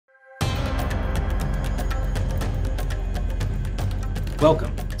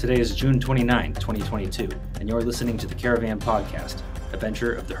Welcome. Today is June 29, 2022, and you're listening to the Caravan podcast, a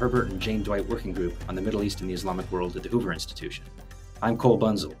venture of the Herbert and Jane Dwight Working Group on the Middle East and the Islamic World at the Hoover Institution. I'm Cole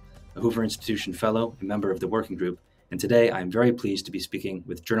Bunzel, a Hoover Institution Fellow and member of the Working Group, and today I'm very pleased to be speaking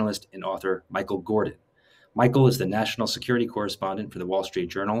with journalist and author Michael Gordon. Michael is the national security correspondent for the Wall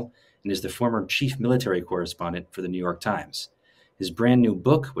Street Journal and is the former chief military correspondent for the New York Times. His brand new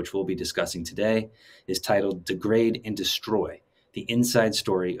book, which we'll be discussing today, is titled Degrade and Destroy: The Inside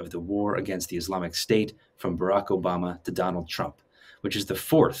Story of the War Against the Islamic State from Barack Obama to Donald Trump, which is the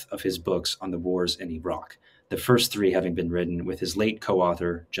fourth of his books on the wars in Iraq, the first three having been written with his late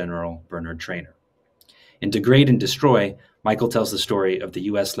co-author, General Bernard Traynor. In Degrade and Destroy, Michael tells the story of the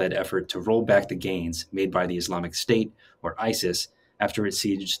U.S.-led effort to roll back the gains made by the Islamic State, or ISIS, after it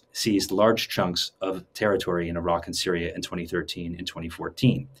seized large chunks of territory in Iraq and Syria in 2013 and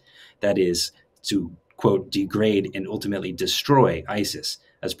 2014. That is, to, quote, degrade and ultimately destroy ISIS,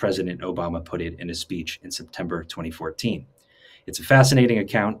 as President Obama put it in a speech in September 2014. It's a fascinating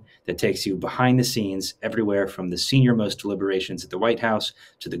account that takes you behind the scenes everywhere from the senior-most deliberations at the White House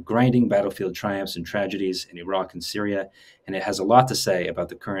to the grinding battlefield triumphs and tragedies in Iraq and Syria, and it has a lot to say about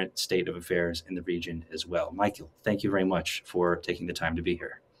the current state of affairs in the region as well. Michael, thank you very much for taking the time to be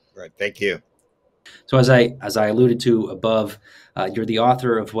here. Right, thank you. So as I alluded to above, you're the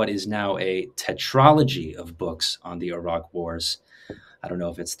author of what is now a tetralogy of books on the Iraq wars. I don't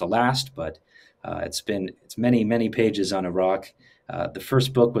know if it's the last, but it's many pages on Iraq. The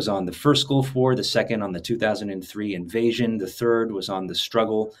first book was on the first Gulf War, the second on the 2003 invasion, the third was on the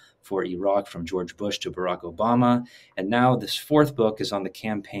struggle for Iraq from George Bush to Barack Obama, and now this fourth book is on the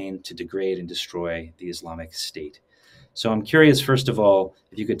campaign to degrade and destroy the Islamic State. So I'm curious, first of all,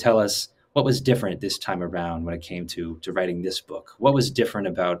 if you could tell us what was different this time around when it came to writing this book. What was different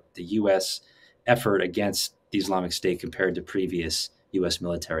about the U.S. effort against the Islamic State compared to previous U.S.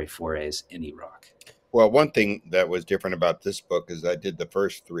 military forays in Iraq? Well, one thing that was different about this book is I did the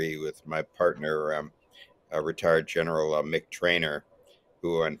first three with my partner, retired General Mick Traynor,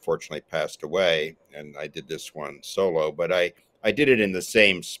 who unfortunately passed away, and I did this one solo. But I did it in the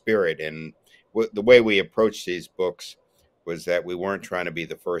same spirit, and the way we approached these books was that we weren't trying to be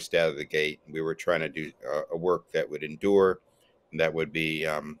the first out of the gate. We were trying to do a work that would endure, and that would be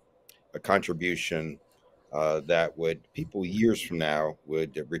a contribution that people years from now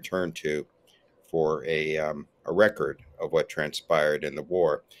would return to for a record of what transpired in the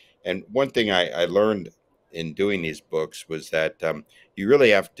war. And one thing I learned in doing these books was that you really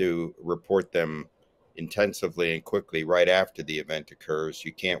have to report them intensively and quickly right after the event occurs.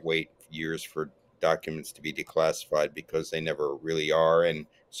 You can't wait years for documents to be declassified because they never really are, and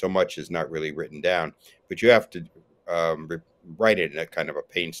so much is not really written down. But you have to write it in a kind of a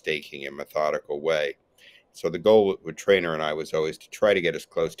painstaking and methodical way. So the goal with Traynor and I was always to try to get as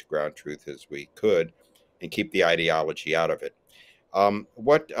close to ground truth as we could and keep the ideology out of it.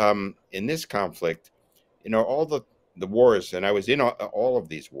 In this conflict, all the wars, and I was in all of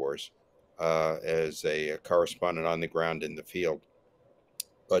these wars as a correspondent on the ground in the field.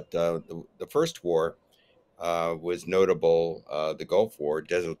 But the first war was notable, the Gulf War,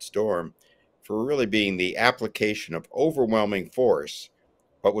 Desert Storm, for really being the application of overwhelming force,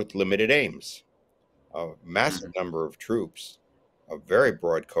 but with limited aims. A massive number of troops, a very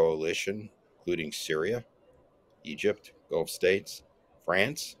broad coalition, including Syria, Egypt, Gulf states,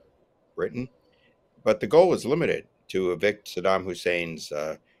 France, Britain. But the goal was limited: to evict Saddam Hussein's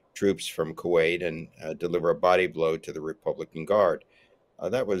troops from Kuwait and deliver a body blow to the Republican Guard.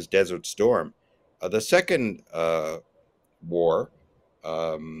 That was Desert Storm. The second war,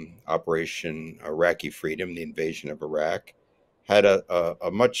 Operation Iraqi Freedom, the invasion of Iraq, had a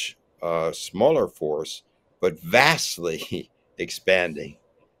much smaller force, but vastly expanded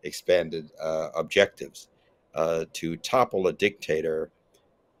objectives to topple a dictator,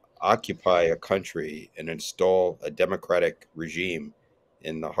 occupy a country, and install a democratic regime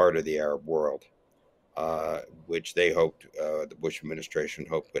in the heart of the Arab world, which they hoped, the Bush administration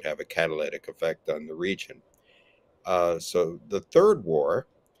hoped, would have a catalytic effect on the region. So the third war,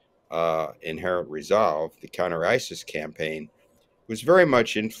 Inherent Resolve, the counter-ISIS campaign, was very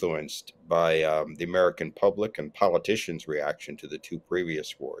much influenced by the American public and politicians' reaction to the two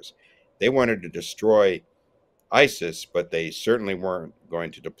previous wars. They wanted to destroy ISIS, but they certainly weren't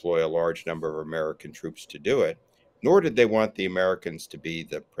going to deploy a large number of American troops to do it, nor did they want the Americans to be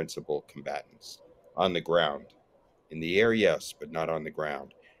the principal combatants on the ground. In the air, yes, but not on the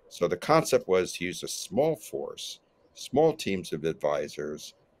ground. So the concept was to use a small force, small teams of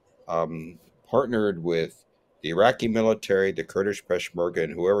advisors, partnered with the Iraqi military, the Kurdish Peshmerga,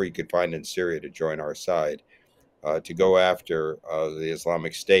 and whoever you could find in Syria to join our side, to go after the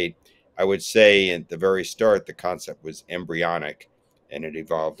Islamic State. I would say at the very start, the concept was embryonic and it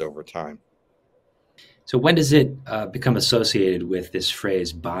evolved over time. So when does it become associated with this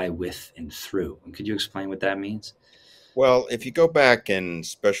phrase "by, with, and through"? And could you explain what that means? Well, if you go back in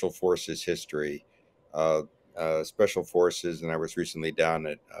Special Forces history, uh, Special Forces, and I was recently down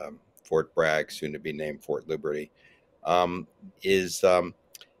at Fort Bragg, soon to be named Fort Liberty, um, is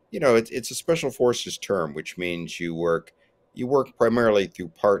it's a Special Forces term, which means you work primarily through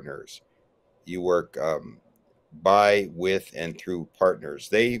partners. You work by, with, and through partners.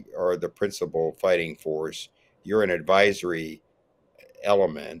 They are the principal fighting force. You're an advisory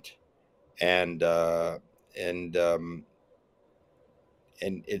element, and and um,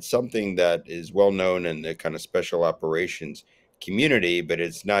 and it's something that is well known in the kind of special operations community, but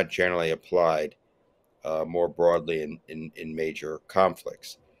it's not generally applied more broadly in major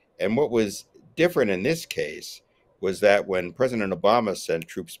conflicts. And what was different in this case was that when President Obama sent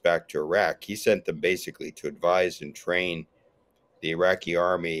troops back to Iraq, he sent them basically to advise and train the Iraqi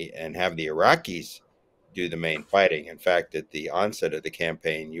army and have the Iraqis do the main fighting. In fact, at the onset of the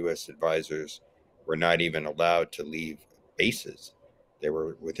campaign, U.S. advisors were not even allowed to leave bases. They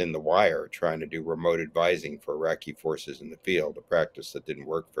were within the wire trying to do remote advising for Iraqi forces in the field, a practice that didn't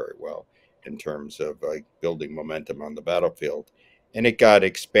work very well in terms of building momentum on the battlefield. And it got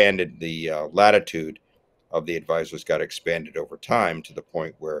expanded, the latitude of the advisors got expanded over time to the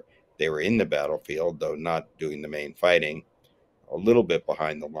point where they were in the battlefield, though not doing the main fighting, a little bit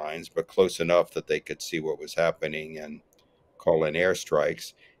behind the lines, but close enough that they could see what was happening and call in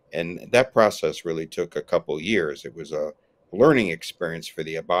airstrikes. And that process really took a couple years. It was a learning experience for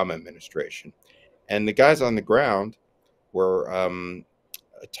the Obama administration. And the guys on the ground were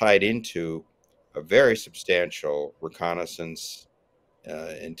tied into a very substantial reconnaissance,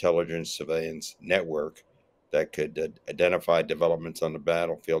 intelligence, surveillance network that could identify developments on the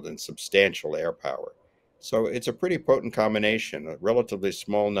battlefield and substantial air power. So it's a pretty potent combination, a relatively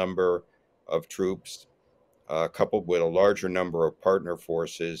small number of troops, coupled with a larger number of partner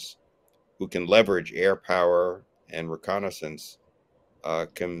forces who can leverage air power and reconnaissance,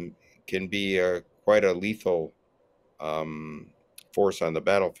 can be quite a lethal um, force on the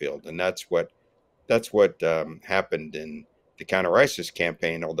battlefield, and that's what happened in the counter ISIS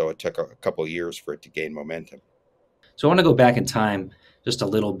campaign. Although it took a couple of years for it to gain momentum. So I want to go back in time just a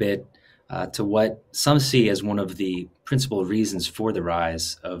little bit to what some see as one of the principal reasons for the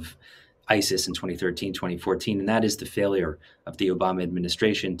rise of ISIS in 2013, 2014, and that is the failure of the Obama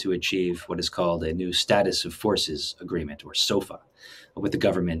administration to achieve what is called a new Status of Forces Agreement, or SOFA, with the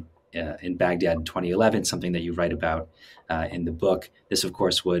government in Baghdad in 2011, something that you write about in the book. This, of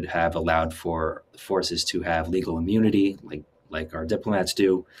course, would have allowed for the forces to have legal immunity, like our diplomats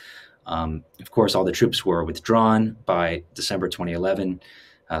do. Of course, all the troops were withdrawn by December 2011.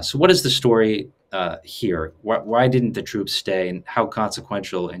 So what is the story here? Why didn't the troops stay, and how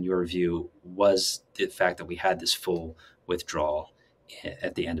consequential, in your view, was the fact that we had this full withdrawal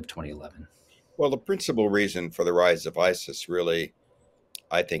at the end of 2011? Well, the principal reason for the rise of ISIS really,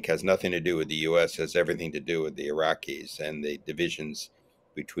 I think, has nothing to do with the U.S., has everything to do with the Iraqis and the divisions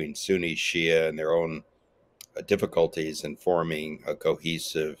between Sunni, Shia, and their own difficulties in forming a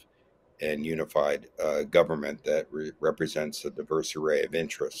cohesive and unified government that represents a diverse array of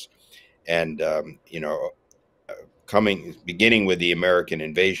interests. And beginning with the American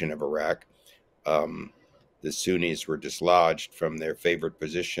invasion of Iraq, um, the Sunnis were dislodged from their favored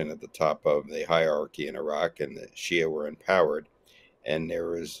position at the top of the hierarchy in Iraq, and the Shia were empowered. And there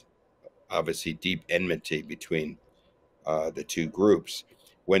was obviously deep enmity between the two groups.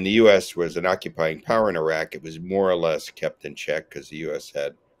 When the U.S. was an occupying power in Iraq, it was more or less kept in check because the U.S.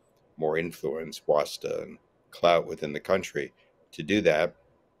 had more influence, wasta, and clout within the country to do that.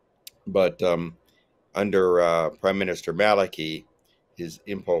 But under Prime Minister Maliki, his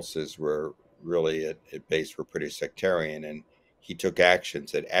impulses were really at base were pretty sectarian, and he took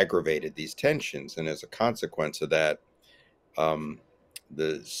actions that aggravated these tensions. And as a consequence of that, um,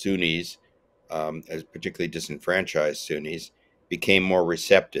 the Sunnis, as particularly disenfranchised Sunnis, became more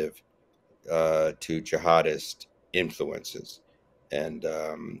receptive to jihadist influences, and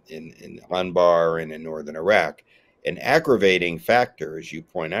in Anbar and in northern Iraq. An aggravating factor, as you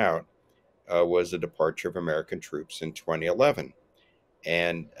point out, was the departure of American troops in 2011,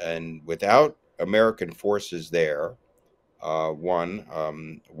 and without American forces there,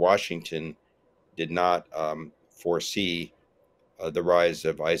 Washington did not foresee the rise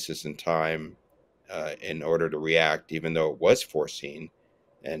of ISIS in time in order to react, even though it was foreseen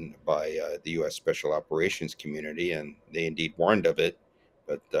and by the U.S. Special Operations community, and they indeed warned of it.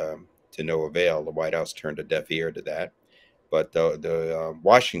 But to no avail. The White House turned a deaf ear to that, but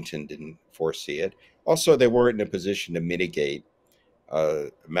Washington didn't foresee it. Also, they weren't in a position to mitigate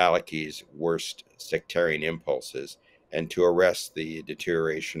Maliki's worst sectarian impulses and to arrest the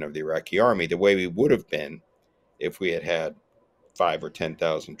deterioration of the Iraqi army the way we would have been if we had had 5 or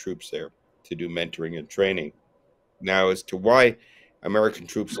 10,000 troops there to do mentoring and training. Now, as to why American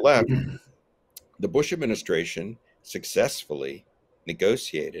troops left, the Bush administration successfully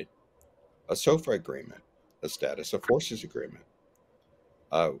negotiated a SOFA agreement, a status of forces agreement.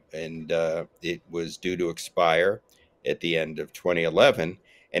 And it was due to expire at the end of 2011.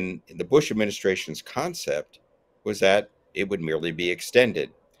 And the Bush administration's concept was that it would merely be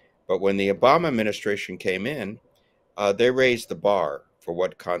extended. But when the Obama administration came in, they raised the bar for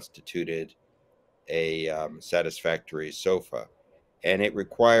what constituted a satisfactory SOFA. And it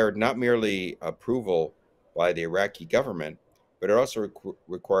required not merely approval by the Iraqi government, but it also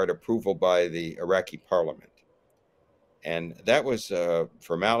required approval by the Iraqi parliament. And that was,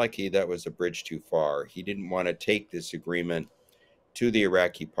 for Maliki, that was a bridge too far. He didn't want to take this agreement to the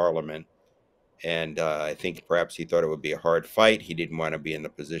Iraqi parliament. And I think perhaps he thought it would be a hard fight. He didn't want to be in the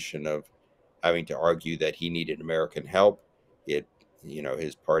position of having to argue that he needed American help.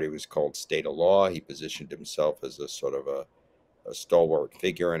 His party was called State of Law. He positioned himself as a sort of a stalwart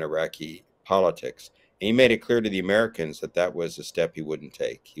figure in Iraqi politics. And he made it clear to the Americans that that was a step he wouldn't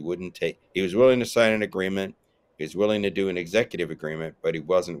take. He was willing to sign an agreement. He was willing to do an executive agreement, but he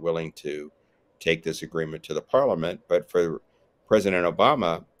wasn't willing to take this agreement to the parliament. But for President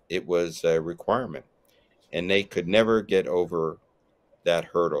Obama, it was a requirement, and they could never get over that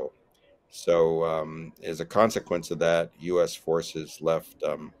hurdle. So as a consequence of that, U.S. forces left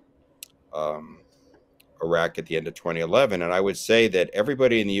Iraq at the end of 2011. And I would say that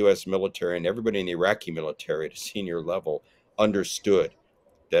everybody in the U.S. military and everybody in the Iraqi military at a senior level understood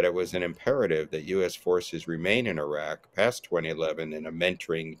that it was an imperative that U.S. forces remain in Iraq past 2011 in a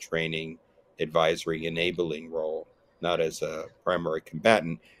mentoring, training, advisory, enabling role, not as a primary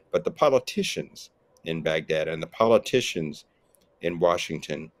combatant, but the politicians in Baghdad and the politicians in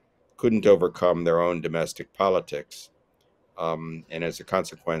Washington couldn't overcome their own domestic politics. And as a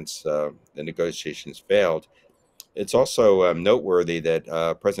consequence, the negotiations failed. It's also noteworthy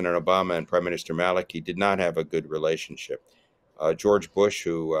that President Obama and Prime Minister Maliki did not have a good relationship. George Bush,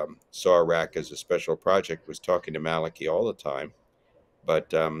 who saw Iraq as a special project, was talking to Maliki all the time. But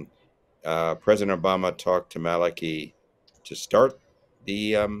President Obama talked to Maliki to start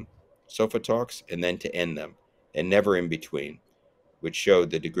the SOFA talks and then to end them, and never in between, which showed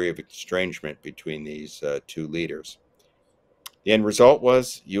the degree of estrangement between these two leaders. The end result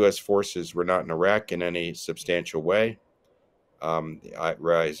was U.S. forces were not in Iraq in any substantial way. The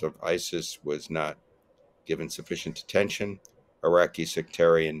rise of ISIS was not given sufficient attention. Iraqi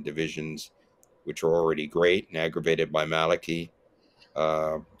sectarian divisions, which were already great and aggravated by Maliki,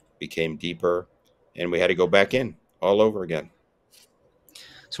 became deeper, and we had to go back in all over again.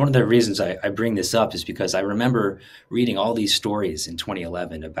 So one of the reasons I bring this up is because I remember reading all these stories in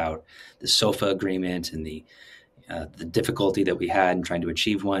 2011 about the SOFA agreement and the difficulty that we had in trying to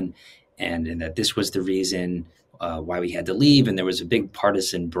achieve one, and that this was the reason why we had to leave, and there was a big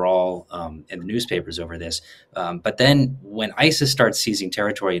partisan brawl in the newspapers over this. But then when ISIS starts seizing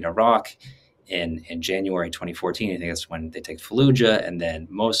territory in Iraq in January 2014, I think that's when they take Fallujah, and then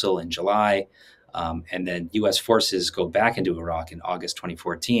Mosul in July, and then U.S. forces go back into Iraq in August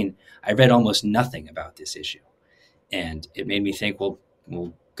 2014, I read almost nothing about this issue. And it made me think, well,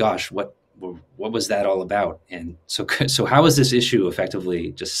 gosh, what was that all about? And so how was this issue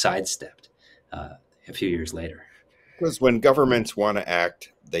effectively just sidestepped a few years later? Because when governments want to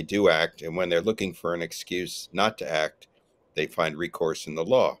act, they do act. And when they're looking for an excuse not to act, they find recourse in the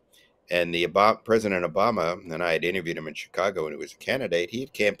law. And President Obama, and I had interviewed him in Chicago when he was a candidate, he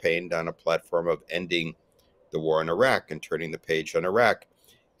had campaigned on a platform of ending the war in Iraq and turning the page on Iraq.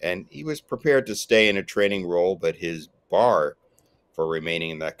 And he was prepared to stay in a training role, but his bar for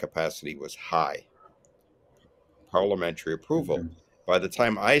remaining in that capacity was high. Parliamentary approval. Mm-hmm. By the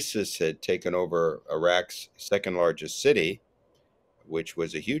time ISIS had taken over Iraq's second largest city, which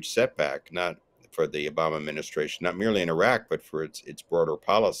was a huge setback, not for the Obama administration, not merely in Iraq, but for its broader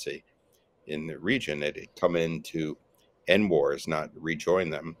policy in the region. It had come in to end wars, not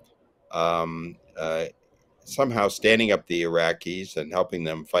rejoin them. Somehow standing up the Iraqis and helping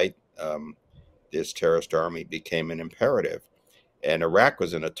them fight this terrorist army became an imperative. And Iraq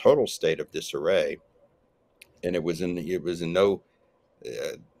was in a total state of disarray, and it was in no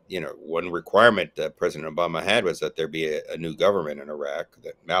one requirement that President Obama had was that there be a new government in Iraq,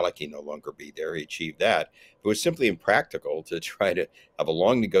 that Maliki no longer be there. He achieved that. It was simply impractical to try to have a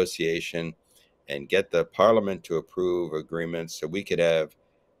long negotiation and get the parliament to approve agreements so we could have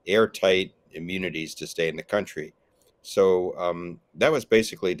airtight immunities to stay in the country. So that was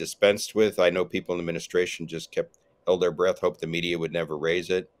basically dispensed with. I know people in the administration just held their breath, hoped the media would never raise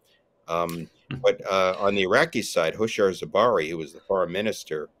it. Um, but on the Iraqi side, Hushar Zabari, who was the foreign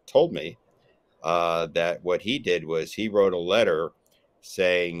minister, told me that what he did was he wrote a letter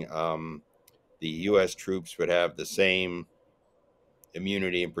saying the U.S. troops would have the same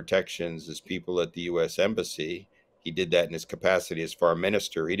immunity and protections as people at the U.S. Embassy. He did that in his capacity as foreign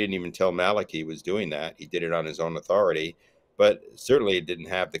minister. He didn't even tell Maliki he was doing that. He did it on his own authority, but certainly it didn't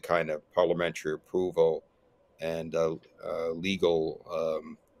have the kind of parliamentary approval and legal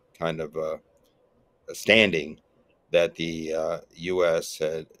kind of standing that the U.S.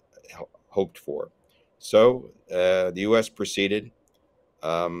 had hoped for. So the U.S. proceeded.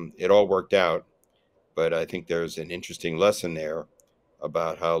 It all worked out, but I think there's an interesting lesson there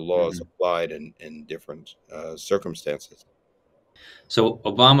about how laws applied in different circumstances. So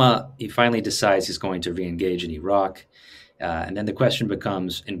Obama, he finally decides he's going to re-engage in Iraq. And then the question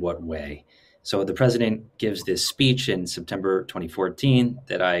becomes, in what way? So the president gives this speech in September 2014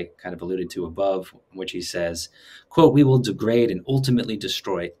 that I kind of alluded to above, in which he says, quote, "We will degrade and ultimately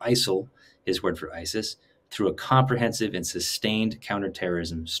destroy ISIL," his word for ISIS, "through a comprehensive and sustained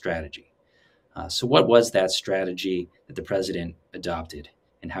counterterrorism strategy." So what was that strategy that the president adopted,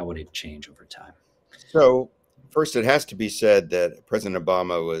 and how would it change over time? So first, it has to be said that President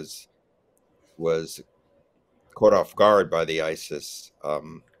Obama was caught off guard by the ISIS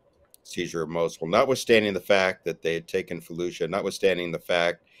seizure of Mosul, notwithstanding the fact that they had taken Fallujah, notwithstanding the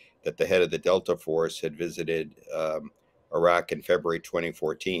fact that the head of the Delta Force had visited Iraq in February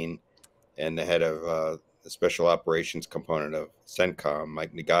 2014, and the head of the special operations component of CENTCOM,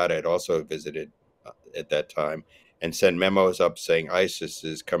 Mike Nagata, had also visited at that time and sent memos up saying ISIS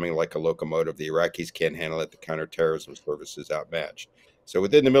is coming like a locomotive. The Iraqis can't handle it. The counterterrorism service is outmatched. So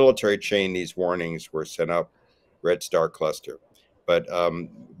within the military chain, these warnings were sent up, Red Star cluster. But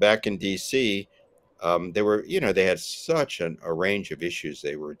back in D.C., they had such a range of issues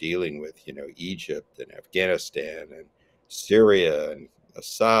they were dealing with, Egypt and Afghanistan and Syria and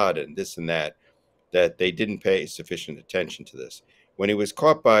Assad and this and that they didn't pay sufficient attention to this. When he was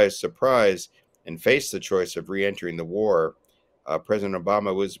caught by surprise and faced the choice of re-entering the war, President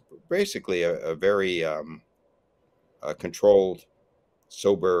Obama was basically a very controlled,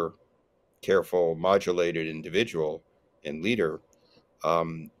 sober, careful, modulated individual and leader,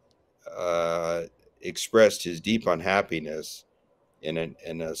 expressed his deep unhappiness in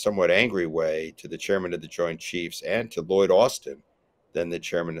a somewhat angry way to the chairman of the Joint Chiefs and to Lloyd Austin, then the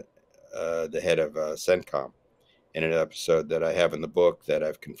chairman, the head of CENTCOM, in an episode that I have in the book that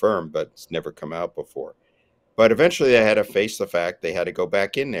I've confirmed, but it's never come out before. But eventually they had to face the fact they had to go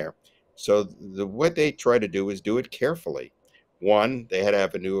back in there. So what they tried to do was do it carefully. One, they had to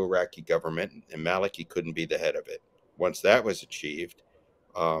have a new Iraqi government, and Maliki couldn't be the head of it. Once that was achieved,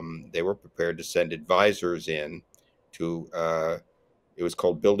 they were prepared to send advisors in to, it was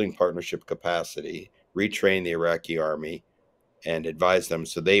called building partnership capacity, retrain the Iraqi army, and advise them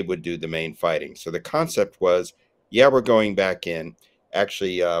so they would do the main fighting. So the concept was, yeah, we're going back in.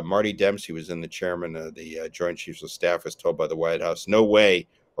 Actually, Marty Dempsey was in the chairman of the Joint Chiefs of Staff, was told by the White House, no way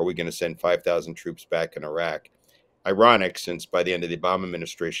are we going to send 5,000 troops back in Iraq. Ironic, since by the end of the Obama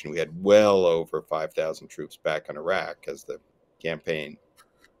administration, we had well over 5,000 troops back in Iraq as the campaign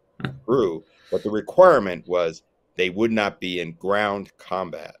grew. But the requirement was they would not be in ground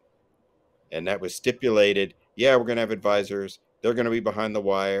combat. And that was stipulated. Yeah, we're going to have advisors. They're going to be behind the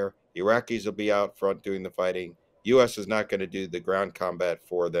wire. Iraqis will be out front doing the fighting. U.S. is not going to do the ground combat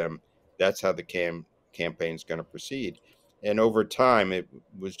for them. That's how the campaign is going to proceed. And over time, it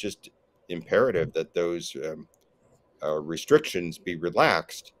was just imperative that those restrictions be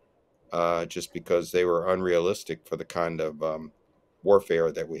relaxed, just because they were unrealistic for the kind of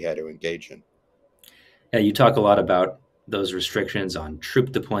warfare that we had to engage in. Yeah, you talk a lot about those restrictions on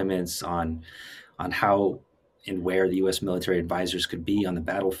troop deployments, on how and where the U.S. military advisors could be on the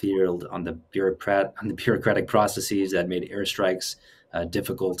battlefield, on the bureaucratic processes that made airstrikes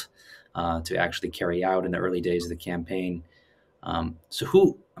difficult to actually carry out in the early days of the campaign.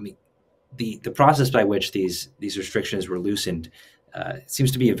 The process by which these restrictions were loosened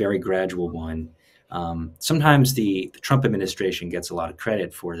seems to be a very gradual one. Sometimes the Trump administration gets a lot of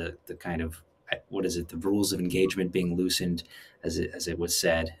credit for the kind of, the rules of engagement being loosened, as it was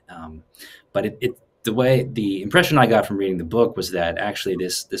said. But the impression I got from reading the book was that actually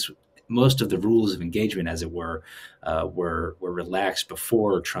this most of the rules of engagement, as it were relaxed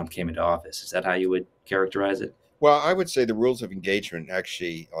before Trump came into office. Is that how you would characterize it? Well, I would say the rules of engagement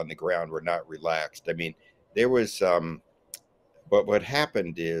actually on the ground were not relaxed. I mean, there was, but what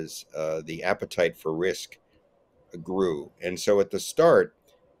happened is the appetite for risk grew. And so at the start,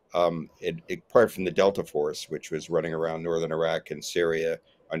 apart from the Delta Force, which was running around northern Iraq and Syria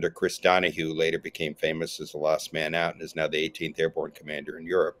under Chris Donahue, later became famous as the last man out and is now the 18th Airborne Commander in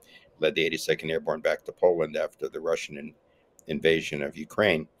Europe, led the 82nd Airborne back to Poland after the Russian invasion of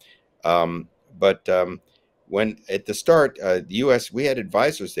Ukraine. But when at the start, the U.S., we had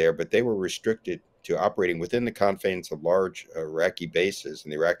advisors there, but they were restricted to operating within the confines of large Iraqi bases,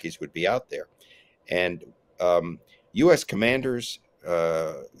 and the Iraqis would be out there. And U.S. commanders,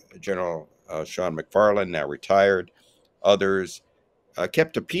 General Sean McFarland, now retired, others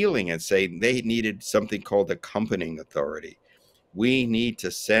kept appealing and saying they needed something called accompanying authority. We need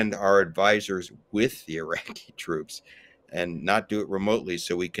to send our advisors with the Iraqi troops and not do it remotely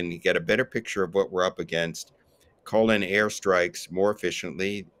so we can get a better picture of what we're up against, call in airstrikes more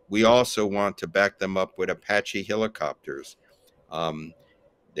efficiently. We also want to back them up with Apache helicopters.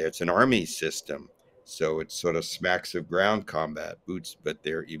 It's an army system, so it sort of smacks of ground combat boots, but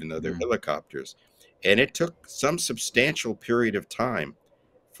even though they're helicopters. And it took some substantial period of time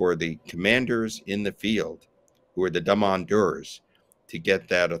for the commanders in the field, who are the commandeurs, to get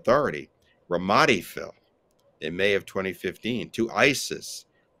that authority. Ramadi fell in May of 2015 to ISIS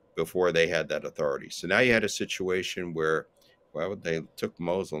before they had that authority. So now you had a situation where, well, they took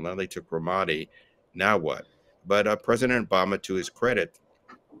Mosul, now they took Ramadi. Now what? But President Obama, to his credit,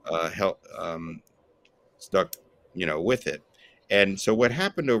 stuck, with it. And so what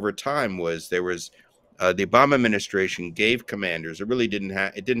happened over time was there was the Obama administration gave commanders. It really didn't.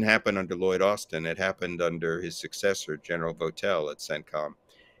 It didn't happen under Lloyd Austin. It happened under his successor, General Votel at CENTCOM.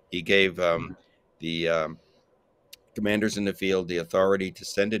 He gave the commanders in the field the authority to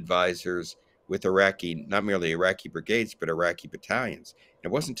send advisors with Iraqi, not merely Iraqi brigades, but Iraqi battalions.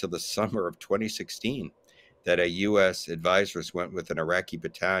 And it wasn't until the summer of 2016 that a U.S. advisors went with an Iraqi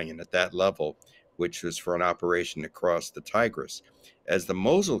battalion at that level, which was for an operation across the Tigris. As the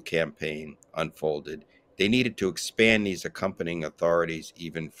Mosul campaign unfolded, they needed to expand these accompanying authorities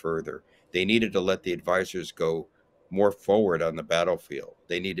even further. They needed to let the advisors go more forward on the battlefield.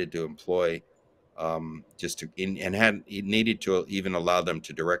 They needed to employ it needed to even allow them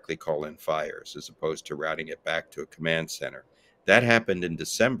to directly call in fires as opposed to routing it back to a command center. That happened in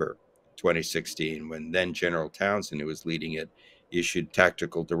December 2016 when then General Townsend, who was leading it, issued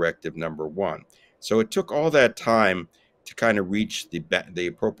Tactical Directive Number 1. So it took all that time to kind of reach the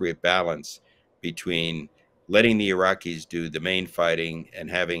appropriate balance between letting the Iraqis do the main fighting and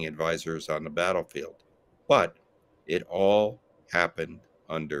having advisors on the battlefield. But it all happened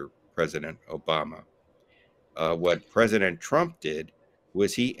under President Obama. What President Trump did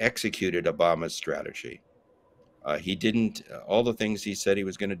was he executed Obama's strategy. He didn't, all the things he said he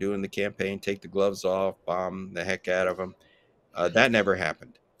was going to do in the campaign, take the gloves off, bomb the heck out of them, that never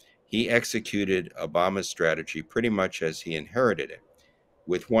happened. He executed Obama's strategy pretty much as he inherited it,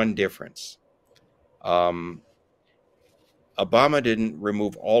 with one difference. Obama didn't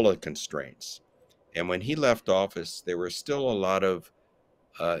remove all the constraints. And when he left office, there were still a lot of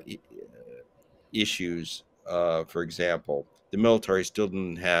issues. For example, the military still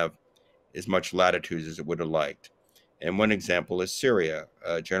didn't have as much latitude as it would have liked. And one example is Syria.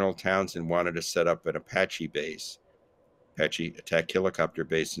 General Townsend wanted to set up an Apache base, Apache attack helicopter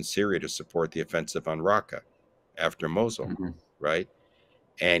base in Syria to support the offensive on Raqqa after Mosul, right?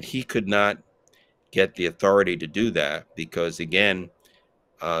 And he could not get the authority to do that because, again,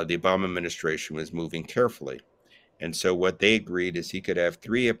 the Obama administration was moving carefully. And so what they agreed is he could have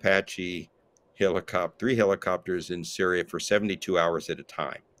three helicopters in Syria for 72 hours at a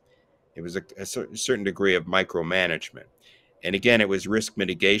time. It was a certain degree of micromanagement. And again, it was risk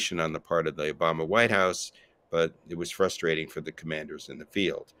mitigation on the part of the Obama White House, but it was frustrating for the commanders in the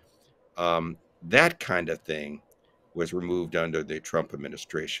field. That kind of thing was removed under the Trump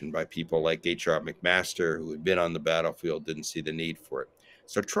administration by people like H.R. McMaster, who had been on the battlefield, didn't see the need for it.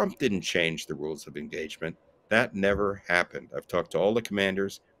 So Trump didn't change the rules of engagement. That never happened. I've talked to all the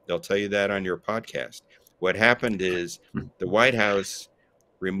commanders. They'll tell you that on your podcast. What happened is the White House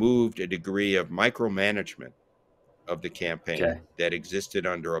removed a degree of micromanagement of the campaign that existed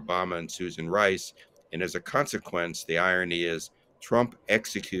under Obama and Susan Rice. And as a consequence, the irony is Trump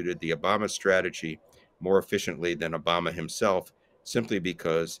executed the Obama strategy more efficiently than Obama himself, simply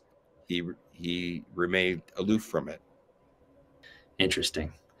because he remained aloof from it.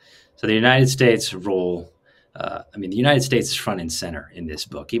 Interesting. So the United States role, the United States is front and center in this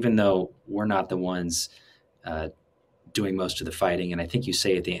book, even though we're not the ones uh, doing most of the fighting. And I think you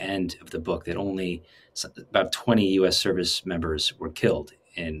say at the end of the book that only about 20 U.S. service members were killed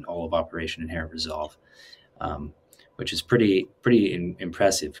in all of Operation Inherent Resolve, um, which is pretty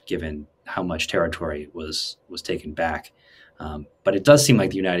impressive given how much territory was taken back. But it does seem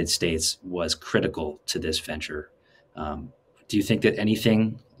like the United States was critical to this venture. Do you think that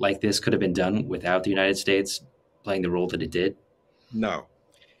anything like this could have been done without the United States playing the role that it did? No.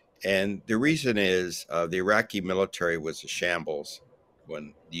 And the reason is the Iraqi military was a shambles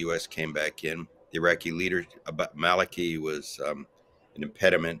when the U.S. came back in. The Iraqi leader, Maliki, was an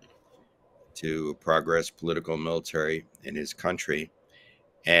impediment to progress, political and military, in his country.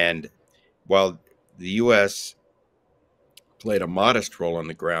 And while the U.S. played a modest role on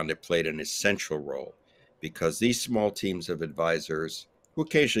the ground, it played an essential role because these small teams of advisors, who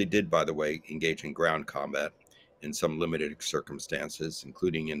occasionally did, by the way, engage in ground combat in some limited circumstances,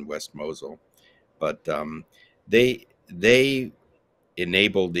 including in West Mosul, but they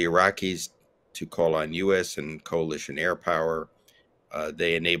enabled the Iraqis to call on U.S. and coalition air power.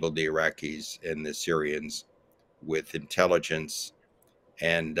 They enabled the Iraqis and the Syrians with intelligence,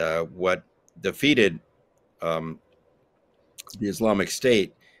 and what defeated the Islamic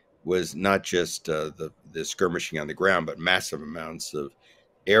State was not just the skirmishing on the ground, but massive amounts of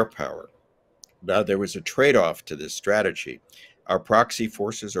air power. Now, there was a trade-off to this strategy. Our proxy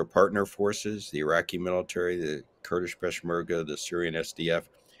forces, our partner forces, the Iraqi military, the Kurdish Peshmerga, the Syrian SDF,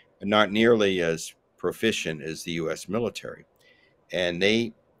 are not nearly as proficient as the U.S. military. And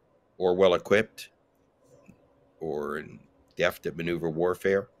they were well-equipped or deft at maneuver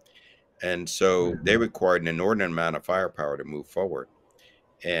warfare. And so they required an inordinate amount of firepower to move forward.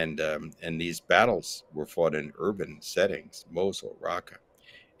 And these battles were fought in urban settings, Mosul, Raqqa.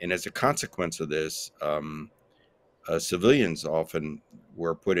 And as a consequence of this, civilians often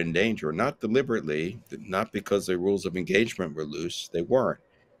were put in danger, not deliberately, not because the rules of engagement were loose, they weren't,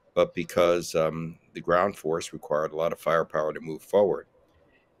 but because the ground force required a lot of firepower to move forward.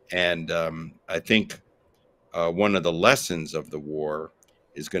 And I think one of the lessons of the war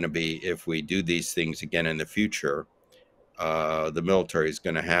is going to be, if we do these things again in the future, the military is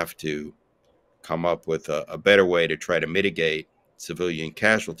going to have to come up with a better way to try to mitigate civilian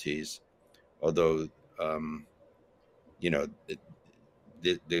casualties, although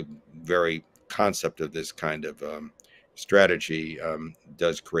the very concept of this kind of strategy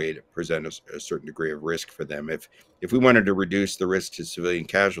does present a certain degree of risk for them. If we wanted to reduce the risk to civilian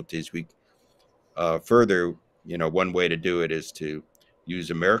casualties, we further, one way to do it is to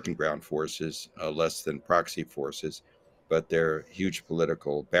use American ground forces less than proxy forces, but there are huge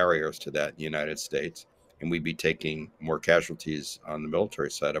political barriers to that in the United States, and we'd be taking more casualties on the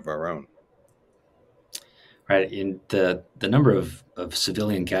military side of our own. Right. In the number of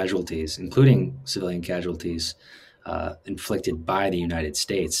civilian casualties, including civilian casualties inflicted by the United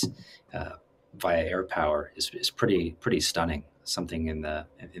States via air power, is pretty stunning. Something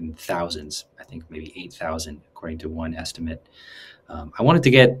in thousands, I think maybe 8,000, according to one estimate. I wanted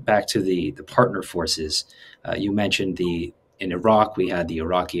to get back to the partner forces. You mentioned in Iraq we had the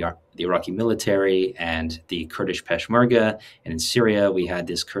Iraqi military and the Kurdish Peshmerga, and in Syria we had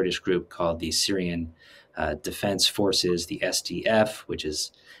this Kurdish group called the Syrian Defense Forces, the SDF, which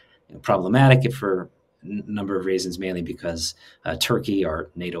is problematic for a number of reasons, mainly because Turkey,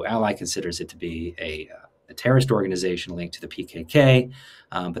 our NATO ally, considers it to be a terrorist organization linked to the PKK.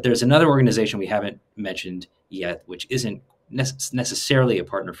 But there's another organization we haven't mentioned yet, which isn't necessarily a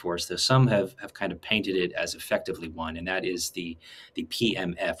partner force, though some have kind of painted it as effectively one, and that is the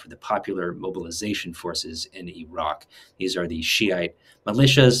PMF, or the Popular Mobilization Forces in Iraq. These are the Shiite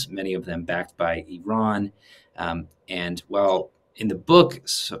militias, many of them backed by Iran. And while in the book,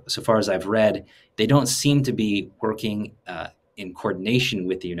 so far as I've read, they don't seem to be working in coordination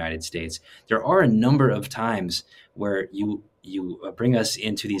with the United States, there are a number of times where you bring us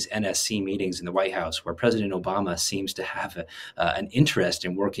into these NSC meetings in the White House where President Obama seems to have an interest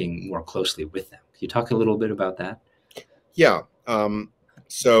in working more closely with them. Can you talk a little bit about that? Yeah.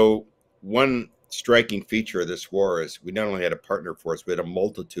 So one striking feature of this war is we not only had a partner force, we had a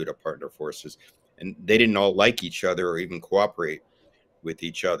multitude of partner forces, and they didn't all like each other or even cooperate with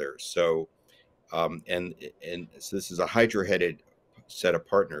each other. So, and so this is a hydra-headed set of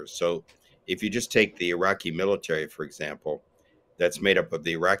partners. So if you just take the Iraqi military, for example, that's made up of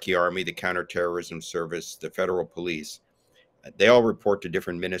the Iraqi army, the counterterrorism service, the federal police. They all report to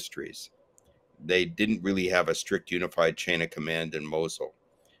different ministries. They didn't really have a strict unified chain of command in Mosul.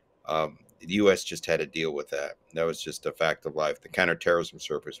 the U.S. just had to deal with that. That was just a fact of life. The counterterrorism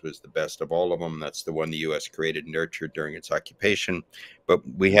service was the best of all of them. That's the one the U.S. created and nurtured during its occupation. But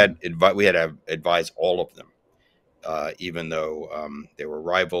we had to advise all of them, even though they were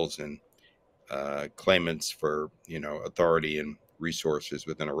rivals and claimants for authority and resources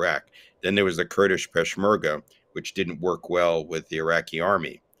within Iraq. Then there was the Kurdish Peshmerga, which didn't work well with the Iraqi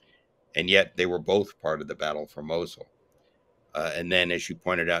army, and yet they were both part of the battle for Mosul. And then, as you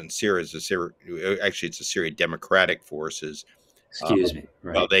pointed out, in Syria, it's a Syrian Democratic Forces. Excuse me.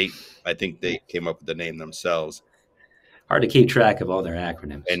 Right. Well, I think they came up with the name themselves. Hard to keep track of all their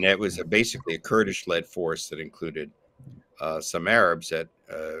acronyms. And that was basically a Kurdish-led force that included some Arabs that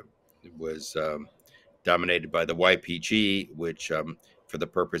was dominated by the YPG, which, for the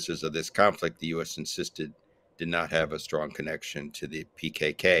purposes of this conflict, the U.S. insisted did not have a strong connection to the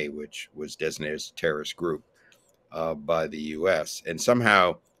PKK, which was designated as a terrorist group by the U.S. And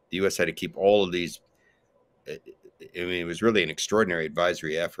somehow the U.S. had to keep all of these. I mean, it was really an extraordinary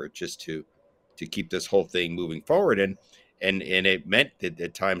advisory effort just to keep this whole thing moving forward. And it meant that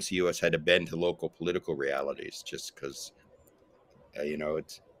at times the U.S. had to bend to local political realities just because,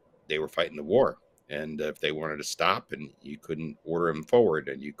 they were fighting the war. And if they wanted to stop, and you couldn't order them forward,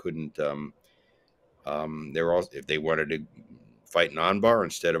 and you couldn't, if they wanted to fight in Anbar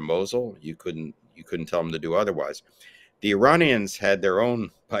instead of Mosul, you couldn't tell them to do otherwise. The Iranians had their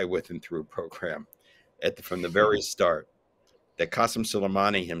own by with and through program from the very start that Qasem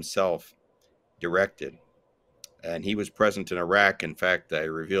Soleimani himself directed. And he was present in Iraq. In fact, I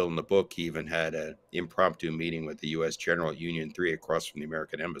reveal in the book, he even had an impromptu meeting with the U.S. General at Union 3 across from the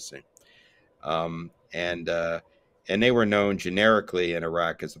American Embassy. And they were known generically in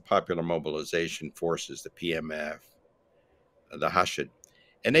Iraq as the Popular Mobilization Forces, the PMF, the Hashid.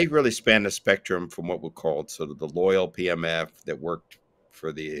 And they really spanned the spectrum from what we called sort of the loyal PMF that worked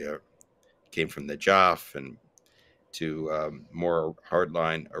for came from the Najaf, and to more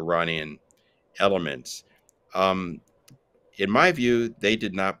hardline Iranian elements. In my view, they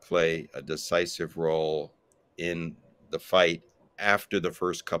did not play a decisive role in the fight after the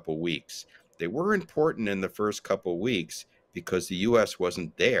first couple weeks. They were important in the first couple weeks because the U.S.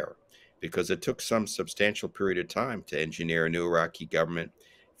 wasn't there, because it took some substantial period of time to engineer a new Iraqi government,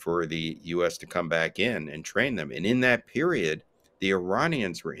 for the U.S. to come back in and train them. And in that period, the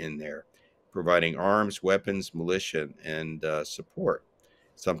Iranians were in there providing arms, weapons, militia, and support,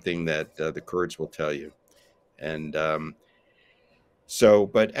 something that the Kurds will tell you. And but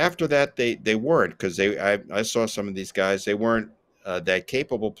after that, they weren't, because I saw some of these guys, they weren't that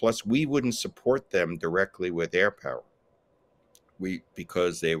capable. Plus, we wouldn't support them directly with air power,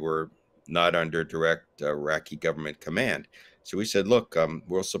 because they were not under direct Iraqi government command. So we said, look,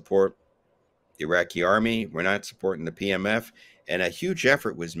 we'll support the Iraqi army. We're not supporting the PMF. And a huge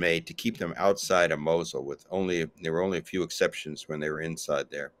effort was made to keep them outside of Mosul. There were only a few exceptions when they were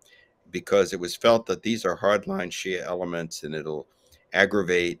inside there, because it was felt that these are hardline Shia elements, and it'll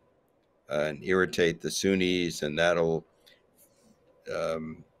aggravate and irritate the Sunnis, and that'll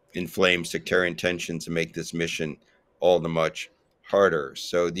inflame sectarian tensions and make this mission all the much harder.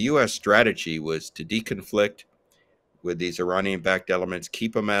 So the U.S. strategy was to deconflict with these Iranian-backed elements,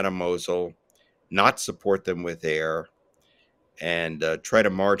 keep them out of Mosul, not support them with air, and try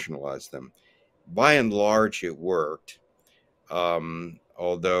to marginalize them. By and large, it worked.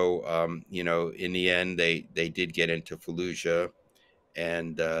 Although, in the end, they did get into Fallujah,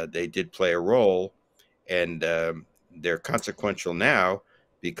 and they did play a role, and they're consequential now,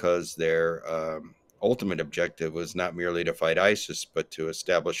 because their ultimate objective was not merely to fight ISIS, but to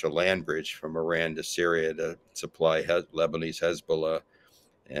establish a land bridge from Iran to Syria to supply Lebanese Hezbollah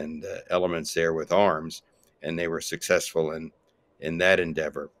and elements there with arms. And they were successful in that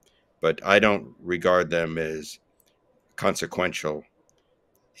endeavor. But I don't regard them as consequential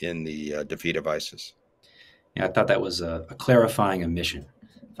in the defeat of ISIS. Yeah, I thought that was a clarifying omission,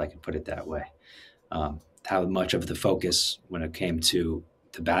 if I could put it that way. How much of the focus when it came to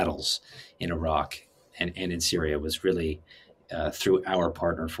the battles in Iraq and in Syria was really through our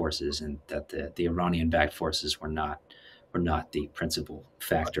partner forces, and that the Iranian-backed forces were not the principal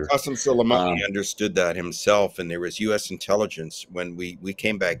factor. Qasem Soleimani understood that himself, and there was U.S. intelligence. When we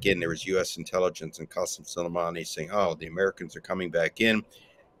came back in, there was U.S. intelligence and Qasem Soleimani saying, oh, the Americans are coming back in.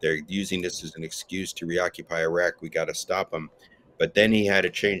 They're using this as an excuse to reoccupy Iraq. We got to stop them. But then he had a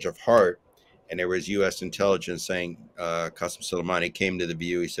change of heart, and there was U.S. intelligence saying, Qasem Soleimani came to the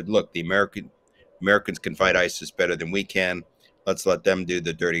view. He said, look, the Americans can fight ISIS better than we can. Let's let them do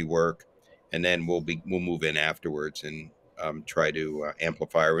the dirty work, and then we'll move in afterwards and try to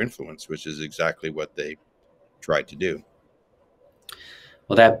amplify our influence, which is exactly what they tried to do.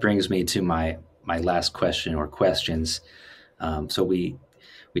 Well, that brings me to my last question or questions. So we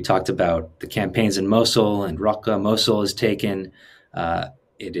talked about the campaigns in Mosul and Raqqa. Mosul is taken. Uh,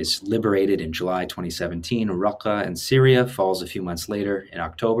 it is liberated in July 2017. Raqqa in Syria falls a few months later in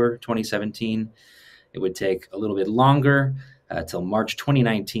October 2017. It would take a little bit longer till March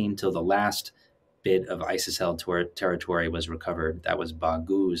 2019 till the last bit of ISIS-held territory was recovered. That was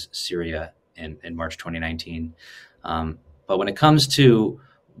Baghouz, Syria, in March 2019. But when it comes to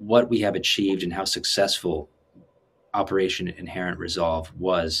what we have achieved and how successful Operation Inherent Resolve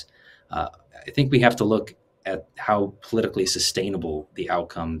was, I think we have to look at how politically sustainable the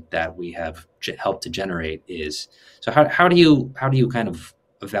outcome that we have helped to generate is. So how do you kind of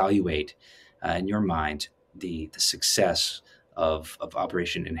evaluate in your mind the success of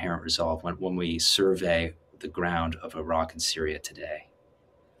Operation Inherent Resolve when we survey the ground of Iraq and Syria today?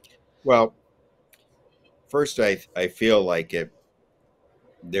 Well, first, I feel like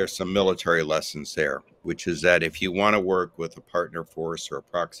there's some military lessons there, which is that if you want to work with a partner force or a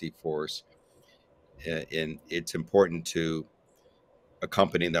proxy force, it's important to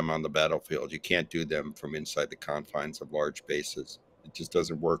accompany them on the battlefield. You can't do them from inside the confines of large bases. It just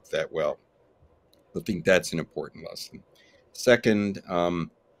doesn't work that well. I think that's an important lesson. Second,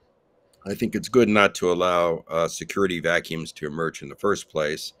 I think it's good not to allow security vacuums to emerge in the first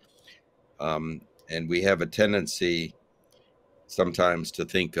place. And we have a tendency sometimes to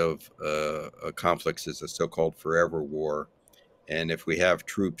think of conflicts as a so-called forever war. And if we have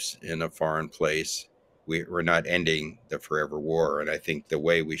troops in a foreign place, we're not ending the forever war. And I think the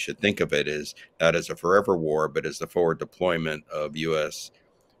way we should think of it is not as a forever war, but as the forward deployment of a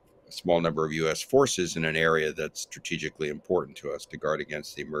small number of U.S. forces in an area that's strategically important to us to guard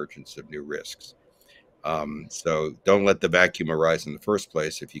against the emergence of new risks. So don't let the vacuum arise in the first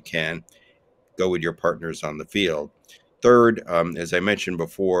place. If you can, go with your partners on the field. Third, as I mentioned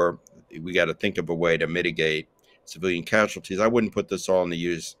before, we got to think of a way to mitigate civilian casualties. I wouldn't put this all in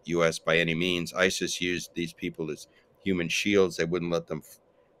the U.S. by any means. ISIS used these people as human shields. They wouldn't let them.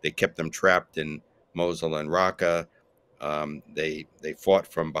 They kept them trapped in Mosul and Raqqa. They fought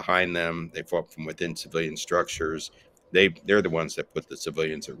from behind them. They fought from within civilian structures. They're the ones that put the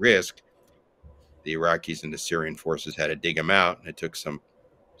civilians at risk. The Iraqis and the Syrian forces had to dig them out, and it took some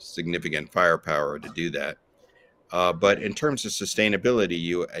significant firepower to do that. But in terms of sustainability,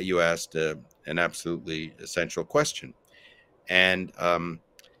 you asked an absolutely essential question. And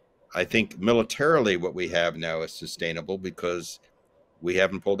I think militarily what we have now is sustainable because we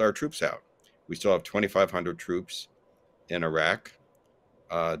haven't pulled our troops out. We still have 2,500 troops in Iraq.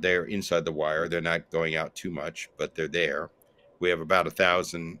 They're inside the wire. They're not going out too much, but they're there. We have about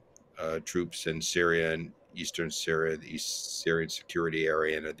 1,000 troops in Syria and eastern Syria, the East Syrian security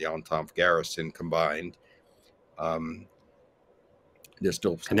area, and the Al-Tanf garrison combined. They're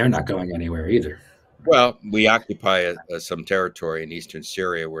still, And they're not going anywhere either. well, we occupy some territory in eastern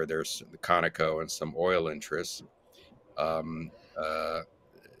Syria where there's the Conoco and some oil interests. Um, uh,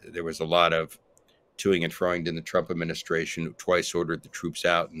 there was a lot of toing and froing in the Trump administration, who twice ordered the troops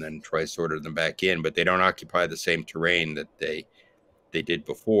out and then twice ordered them back in, but they don't occupy the same terrain that they did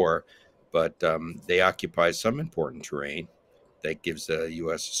before. But they occupy some important terrain that gives the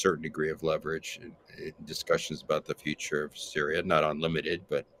U.S. a certain degree of leverage in discussions about the future of Syria, not unlimited,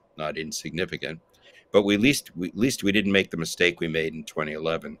 but not insignificant. But at least we didn't make the mistake we made in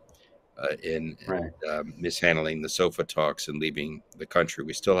 2011 in Right. mishandling the SOFA talks and leaving the country.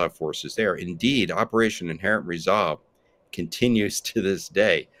 We still have forces there. Indeed, Operation Inherent Resolve continues to this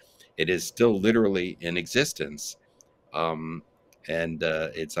day. It is still literally in existence. And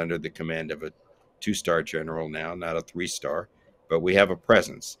it's under the command of a 2-star general now, not a 3-star, but we have a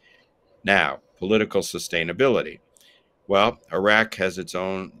presence. Now, political sustainability. Well, Iraq has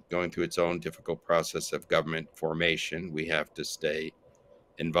going through its own difficult process of government formation. We have to stay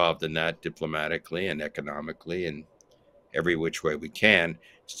involved in that diplomatically and economically and every which way we can.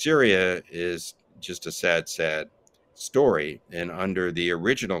 Syria is just a sad, sad story. And under the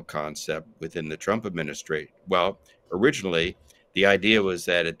original concept within the Trump administration, well, originally, the idea was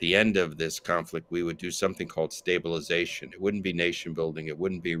that at the end of this conflict, we would do something called stabilization. It wouldn't be nation building. It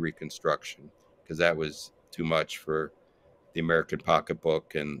wouldn't be reconstruction, because that was too much for the American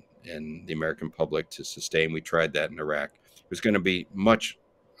pocketbook and the American public to sustain. We tried that in Iraq. It was going to be much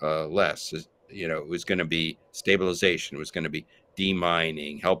less. It was going to be stabilization. It was going to be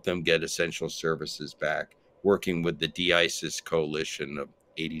demining, help them get essential services back, working with the de-ISIS coalition of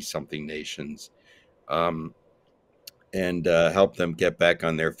 80-something nations. And help them get back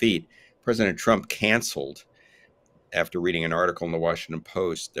on their feet. President Trump canceled after reading an article in the Washington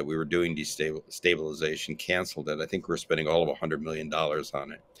Post that we were doing destabilization, canceled it. I think we're spending all of $100 million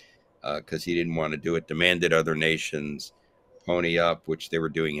on it because he didn't want to do it, demanded other nations pony up, which they were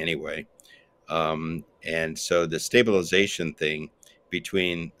doing anyway. And so the stabilization thing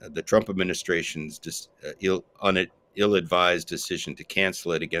between the Trump administration's ill-advised decision to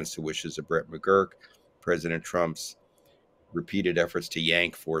cancel it against the wishes of Brett McGurk, President Trump's repeated efforts to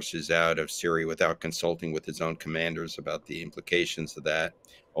yank forces out of Syria without consulting with his own commanders about the implications of that,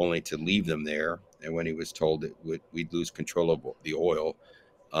 only to leave them there. And when he was told that we'd lose control of the oil,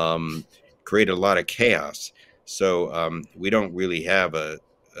 created a lot of chaos. So we don't really have a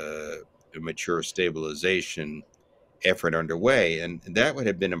mature stabilization effort underway. And that would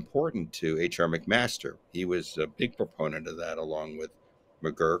have been important to H.R. McMaster. He was a big proponent of that, along with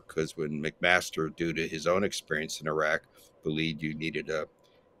McGurk, because when McMaster, due to his own experience in Iraq, believed you needed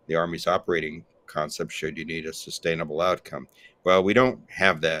the Army's operating concept showed you need a sustainable outcome. Well, we don't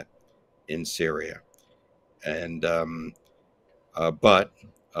have that in Syria. And but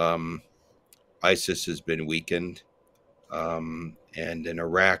ISIS has been weakened. And in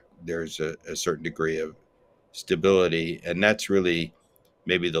Iraq, there's a certain degree of stability. And that's really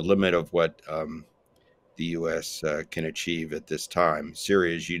maybe the limit of what the U.S. Can achieve at this time.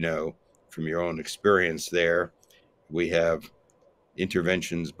 Syria, as you know, from your own experience there, we have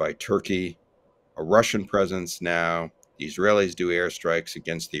interventions by Turkey, a Russian presence now. The Israelis do airstrikes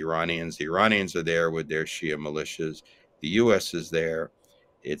against the Iranians. The Iranians are there with their Shia militias. The U.S. is there.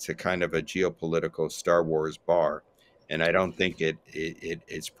 It's a kind of a geopolitical Star Wars bar. And I don't think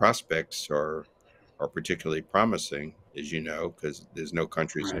its prospects are particularly promising, as you know, because there's no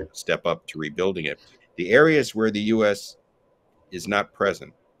countries that step up to rebuilding it. The areas where the U.S. is not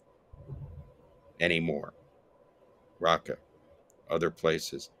present anymore, Raqqa, other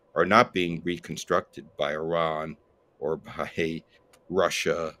places, are not being reconstructed by Iran or by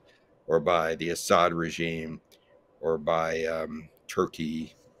Russia or by the Assad regime or by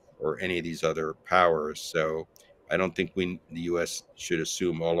Turkey or any of these other powers. So I don't think the U.S. should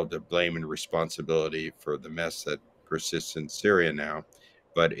assume all of the blame and responsibility for the mess that persists in Syria now.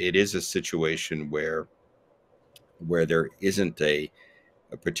 But it is a situation where there isn't a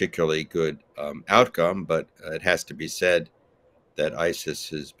particularly good outcome, but it has to be said that ISIS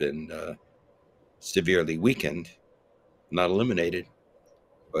has been severely weakened, not eliminated,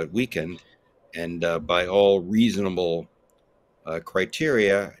 but weakened. And by all reasonable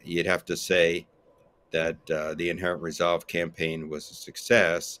criteria, you'd have to say that the Inherent Resolve campaign was a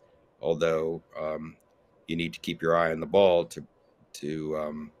success, although you need to keep your eye on the ball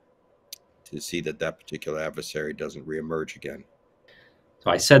to see that particular adversary doesn't reemerge again. So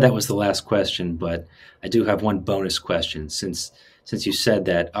I said that was the last question, but I do have one bonus question. Since you said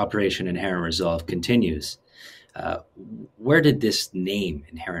that Operation Inherent Resolve continues, where did this name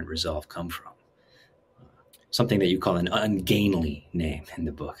Inherent Resolve come from? Something that you call an ungainly name in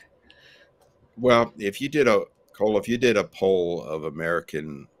the book. Well, if you did a poll of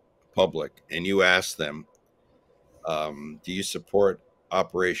American public and you asked them, do you support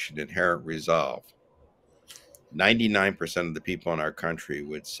Operation Inherent Resolve? 99% of the people in our country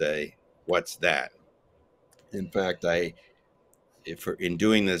would say, what's that? In fact, in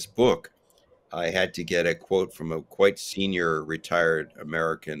doing this book, I had to get a quote from a quite senior retired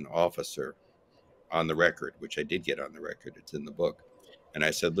American officer on the record, which I did get on the record. It's in the book. And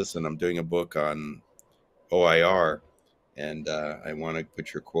I said, listen, I'm doing a book on OIR, and I want to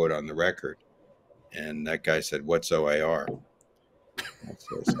put your quote on the record. And that guy said, what's OIR?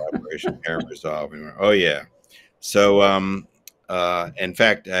 So it's Operation Inherent Resolve. And we went, oh, yeah. So, in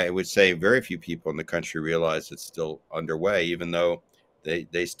fact, I would say very few people in the country realize it's still underway, even though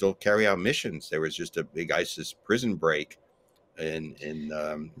they still carry out missions. There was just a big ISIS prison break in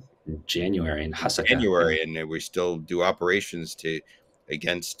January in Hasaka. January, and we still do operations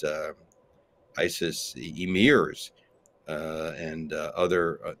against ISIS emirs and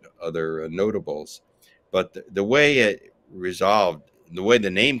other notables. But the way it resolved, the way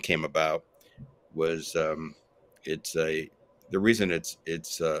the name came about was the reason it's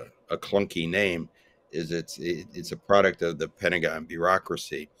a clunky name is it's a product of the Pentagon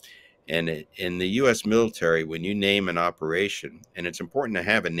bureaucracy. And in the U.S. military, when you name an operation, and it's important to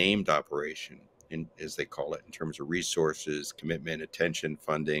have a named operation, as they call it, in terms of resources, commitment, attention,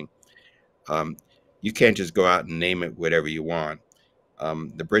 funding, you can't just go out and name it whatever you want.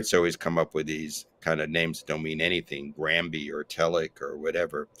 The Brits always come up with these kind of names that don't mean anything, Granby or Telek or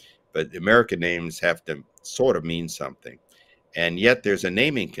whatever. But American names have to sort of mean something. And yet there's a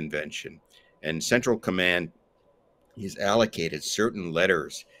naming convention. And Central Command is allocated certain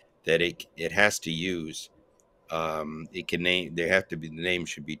letters that it has to use It can name. They have to be. The name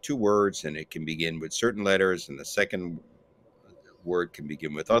should be 2 words, and it can begin with certain letters, and the second word can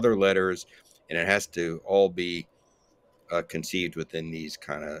begin with other letters, and it has to all be conceived within these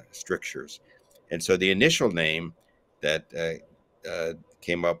kind of strictures. And so the initial name that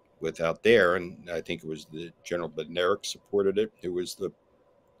came up with out there, and I think it was the General Bednarik supported it. It was the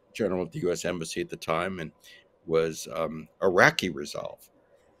general at the U.S. Embassy at the time, and was Iraqi resolve,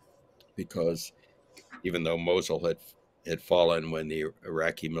 because even though Mosul had fallen when the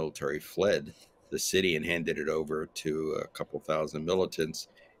Iraqi military fled the city and handed it over to a couple thousand militants,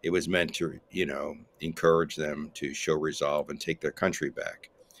 it was meant to, encourage them to show resolve and take their country back.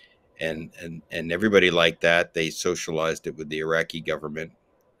 And everybody liked that. They socialized it with the Iraqi government.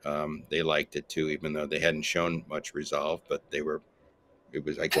 They liked it too, even though they hadn't shown much resolve, but it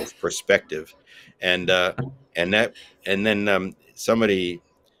was, I guess, perspective. And then somebody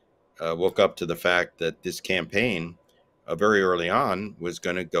woke up to the fact that this campaign very early on was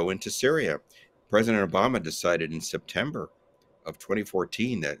going to go into Syria. President Obama decided in September of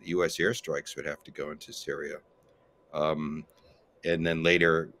 2014 that U.S. airstrikes would have to go into Syria. And then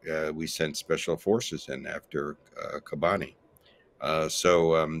later we sent special forces in after Kobani.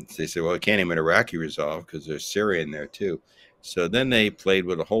 So they said, well, it can't even Iraqi resolve because there's Syria in there too. So then they played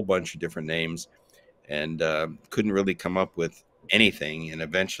with a whole bunch of different names and couldn't really come up with anything. And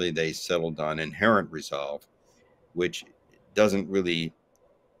eventually they settled on inherent resolve, which nobody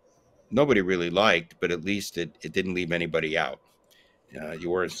really liked, but at least it didn't leave anybody out. You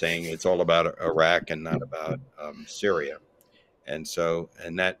weren't saying it's all about Iraq and not about Syria. And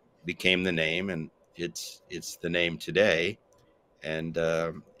that became the name, and it's the name today. And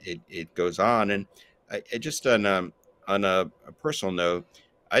it goes on. And I just on a personal note,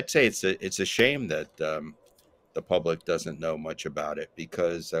 I'd say it's a shame that the public doesn't know much about it,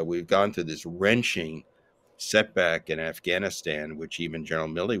 because we've gone through this wrenching setback in Afghanistan, which even General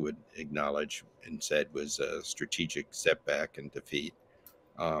Milley would acknowledge and said was a strategic setback and defeat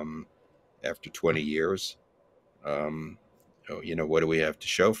after 20 years. What do we have to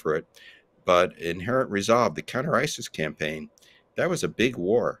show for it? But inherent resolve, the counter-ISIS campaign, that was a big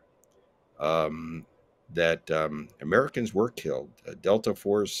war that Americans were killed. Delta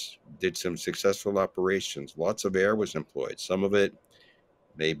Force did some successful operations. Lots of air was employed. Some of it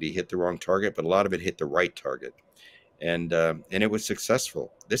maybe hit the wrong target, but a lot of it hit the right target. And it was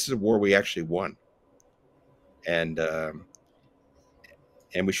successful. This is a war we actually won. And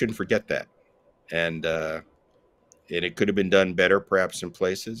we shouldn't forget that. And it could have been done better, perhaps, in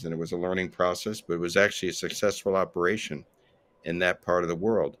places, and it was a learning process, but it was actually a successful operation in that part of the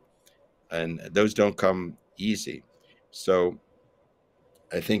world. And those don't come easy. So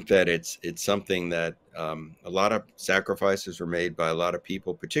I think that it's something that a lot of sacrifices were made by a lot of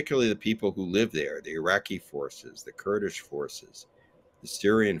people, particularly the people who live there, the Iraqi forces, the Kurdish forces, the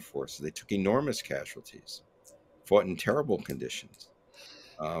Syrian forces. They took enormous casualties, fought in terrible conditions.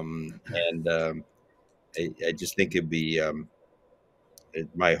 I just think it'd be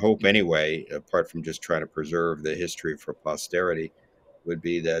my hope anyway, apart from just trying to preserve the history for posterity, would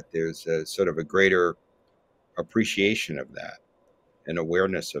be that there's a sort of a greater appreciation of that and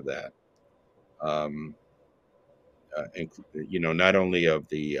awareness of that. Not only of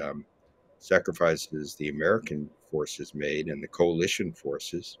the sacrifices the American forces made and the coalition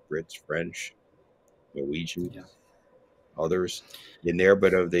forces, Brits, French, Norwegians, others in there,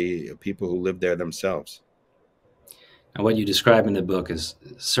 but of the people who lived there themselves. And what you describe in the book is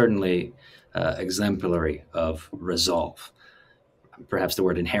certainly exemplary of resolve. Perhaps the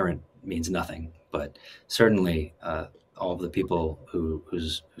word inherent means nothing, but certainly all of the people who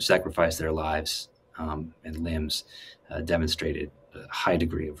sacrificed their lives and limbs demonstrated a high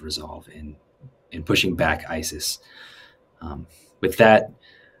degree of resolve in pushing back ISIS. With that,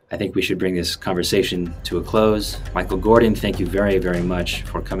 I think we should bring this conversation to a close. Michael Gordon, thank you very, very much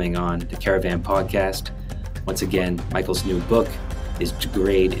for coming on the Caravan podcast. Once again, Michael's new book is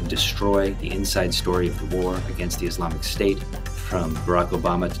Degrade and Destroy, the inside story of the war against the Islamic State, from Barack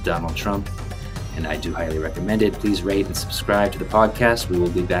Obama to Donald Trump. And I do highly recommend it. Please rate and subscribe to the podcast. We will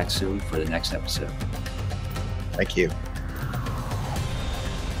be back soon for the next episode. Thank you.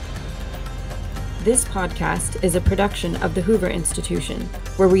 This podcast is a production of the Hoover Institution,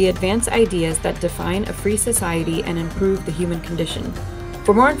 where we advance ideas that define a free society and improve the human condition.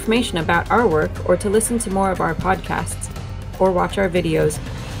 For more information about our work, or to listen to more of our podcasts, or watch our videos,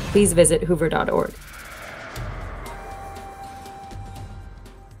 please visit hoover.org.